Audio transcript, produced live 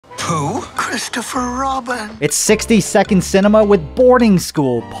Pooh? Christopher Robin. It's 60-second cinema with boarding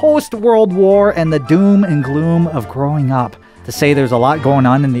school, post-World War, and the doom and gloom of growing up. To say there's a lot going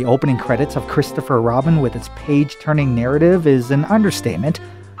on in the opening credits of Christopher Robin with its page-turning narrative is an understatement,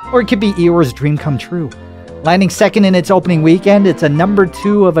 or it could be Eeyore's dream come true. Landing second in its opening weekend, it's a number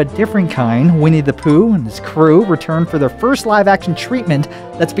 2 of a different kind. Winnie the Pooh and his crew return for their first live-action treatment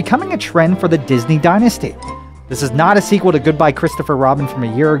that's becoming a trend for the Disney dynasty. This is not a sequel to Goodbye Christopher Robin from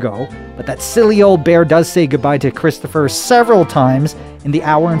a year ago, but that silly old bear does say goodbye to Christopher several times in the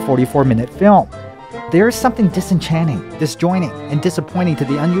hour and 44-minute film. There is something disenchanting, disjointing, and disappointing to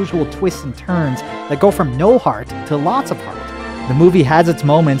the unusual twists and turns that go from no heart to lots of heart. The movie has its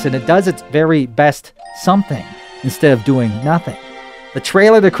moments and it does its very best something instead of doing nothing. The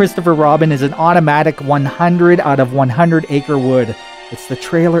trailer to Christopher Robin is an automatic 100 out of 100 acre wood. It's the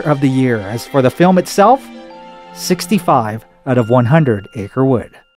trailer of the year. As for the film itself, 65 out of 100 acre wood.